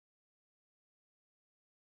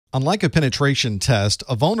Unlike a penetration test,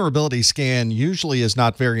 a vulnerability scan usually is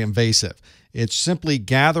not very invasive. It's simply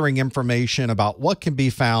gathering information about what can be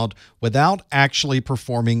found without actually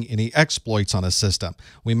performing any exploits on a system.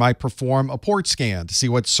 We might perform a port scan to see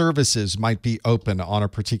what services might be open on a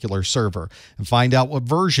particular server and find out what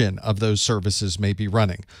version of those services may be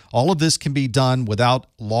running. All of this can be done without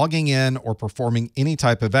logging in or performing any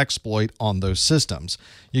type of exploit on those systems.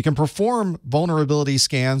 You can perform vulnerability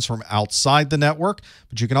scans from outside the network,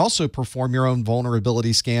 but you can also perform your own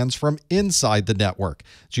vulnerability scans from inside the network.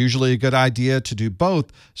 It's usually a good idea to do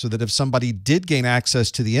both so that if somebody did gain access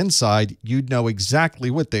to the inside, you'd know exactly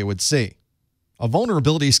what they would see. A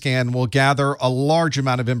vulnerability scan will gather a large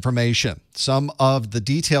amount of information. Some of the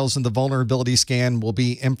details in the vulnerability scan will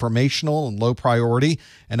be informational and low priority,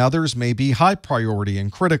 and others may be high priority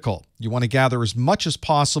and critical. You want to gather as much as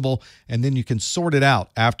possible, and then you can sort it out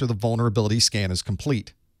after the vulnerability scan is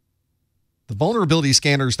complete. The vulnerability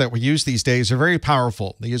scanners that we use these days are very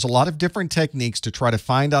powerful. They use a lot of different techniques to try to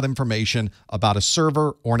find out information about a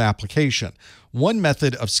server or an application. One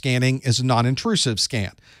method of scanning is a non-intrusive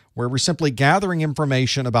scan, where we're simply gathering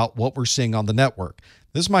information about what we're seeing on the network.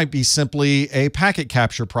 This might be simply a packet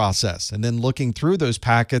capture process and then looking through those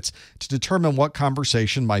packets to determine what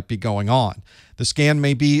conversation might be going on. The scan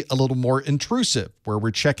may be a little more intrusive, where we're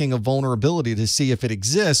checking a vulnerability to see if it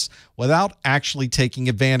exists without actually taking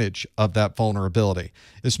advantage of that vulnerability.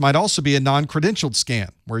 This might also be a non-credentialed scan,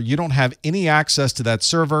 where you don't have any access to that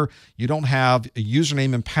server, you don't have a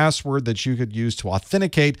username and password that you could use to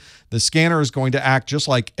authenticate. The scanner is going to act just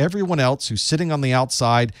like everyone else who's sitting on the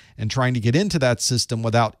outside and trying to get into that system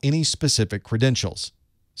without any specific credentials.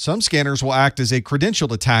 Some scanners will act as a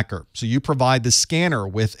credentialed attacker, so you provide the scanner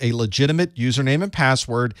with a legitimate username and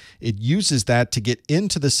password. It uses that to get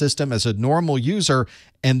into the system as a normal user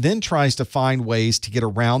and then tries to find ways to get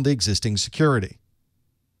around the existing security.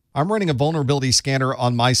 I'm running a vulnerability scanner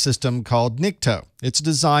on my system called Nikto. It's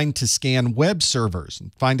designed to scan web servers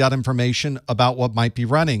and find out information about what might be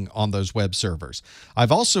running on those web servers.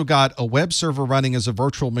 I've also got a web server running as a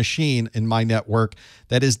virtual machine in my network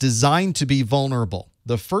that is designed to be vulnerable.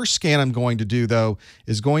 The first scan I'm going to do, though,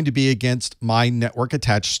 is going to be against my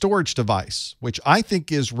network-attached storage device, which I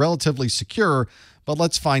think is relatively secure, but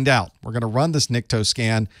let's find out. We're going to run this Nikto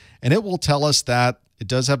scan, and it will tell us that it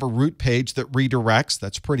does have a root page that redirects.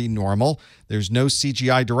 That's pretty normal. There's no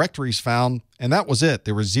CGI directories found, and that was it.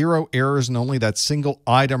 There were 0 errors and only that single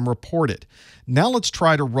item reported. Now let's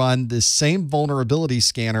try to run this same vulnerability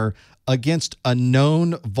scanner against a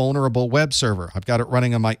known vulnerable web server. I've got it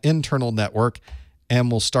running on my internal network, and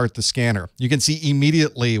we'll start the scanner. You can see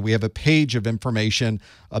immediately we have a page of information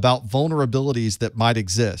about vulnerabilities that might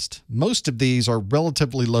exist. Most of these are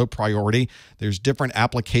relatively low priority. There's different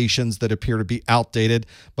applications that appear to be outdated,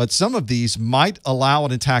 but some of these might allow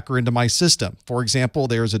an attacker into my system. For example,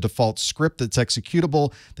 there's a default script that's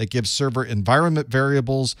executable that gives server environment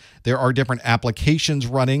variables. There are different applications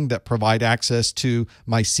running that provide access to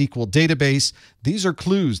my SQL database. These are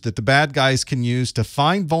clues that the bad guys can use to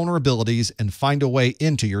find vulnerabilities and find a way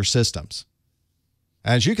into your systems.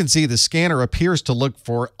 As you can see, the scanner appears to look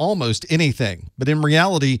for almost anything, but in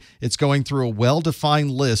reality, it's going through a well-defined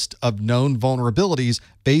list of known vulnerabilities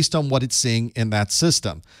based on what it's seeing in that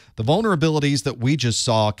system. The vulnerabilities that we just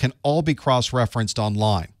saw can all be cross-referenced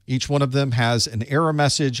online. Each one of them has an error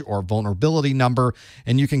message or vulnerability number,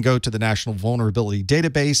 and you can go to the National Vulnerability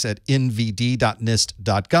Database at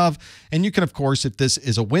nvd.nist.gov. And you can, of course, if this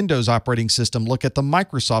is a Windows operating system, look at the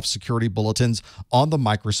Microsoft security bulletins on the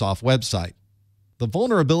Microsoft website. The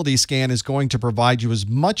vulnerability scan is going to provide you as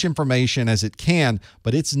much information as it can,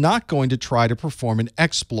 but it's not going to try to perform an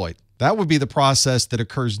exploit. That would be the process that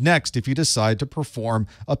occurs next if you decide to perform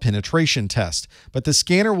a penetration test. But the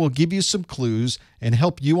scanner will give you some clues and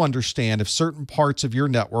help you understand if certain parts of your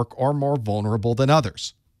network are more vulnerable than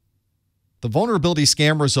others. The vulnerability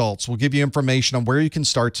scan results will give you information on where you can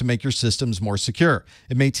start to make your systems more secure.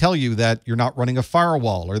 It may tell you that you're not running a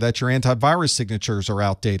firewall or that your antivirus signatures are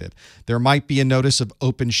outdated. There might be a notice of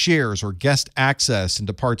open shares or guest access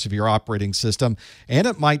into parts of your operating system, and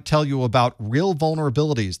it might tell you about real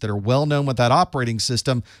vulnerabilities that are well known with that operating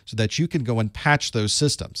system so that you can go and patch those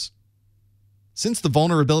systems. Since the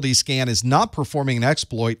vulnerability scan is not performing an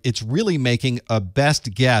exploit, it's really making a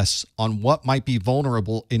best guess on what might be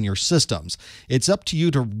vulnerable in your systems. It's up to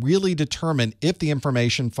you to really determine if the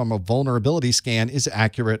information from a vulnerability scan is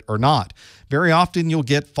accurate or not. Very often you'll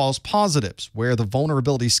get false positives where the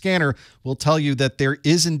vulnerability scanner will tell you that there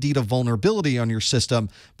is indeed a vulnerability on your system,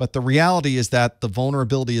 but the reality is that the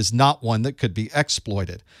vulnerability is not one that could be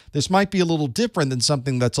exploited. This might be a little different than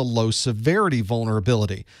something that's a low severity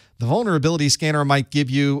vulnerability. The vulnerability scanner might give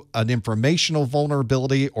you an informational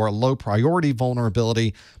vulnerability or a low priority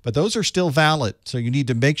vulnerability, but those are still valid. So you need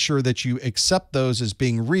to make sure that you accept those as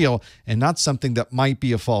being real and not something that might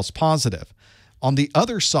be a false positive. On the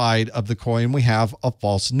other side of the coin, we have a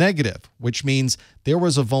false negative, which means there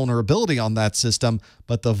was a vulnerability on that system,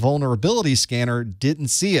 but the vulnerability scanner didn't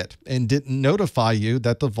see it and didn't notify you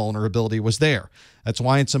that the vulnerability was there. That's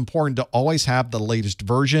why it's important to always have the latest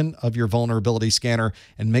version of your vulnerability scanner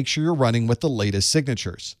and make sure you're running with the latest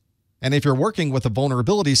signatures. And if you're working with a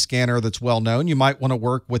vulnerability scanner that's well known, you might want to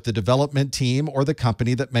work with the development team or the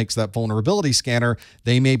company that makes that vulnerability scanner.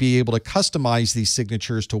 They may be able to customize these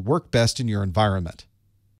signatures to work best in your environment.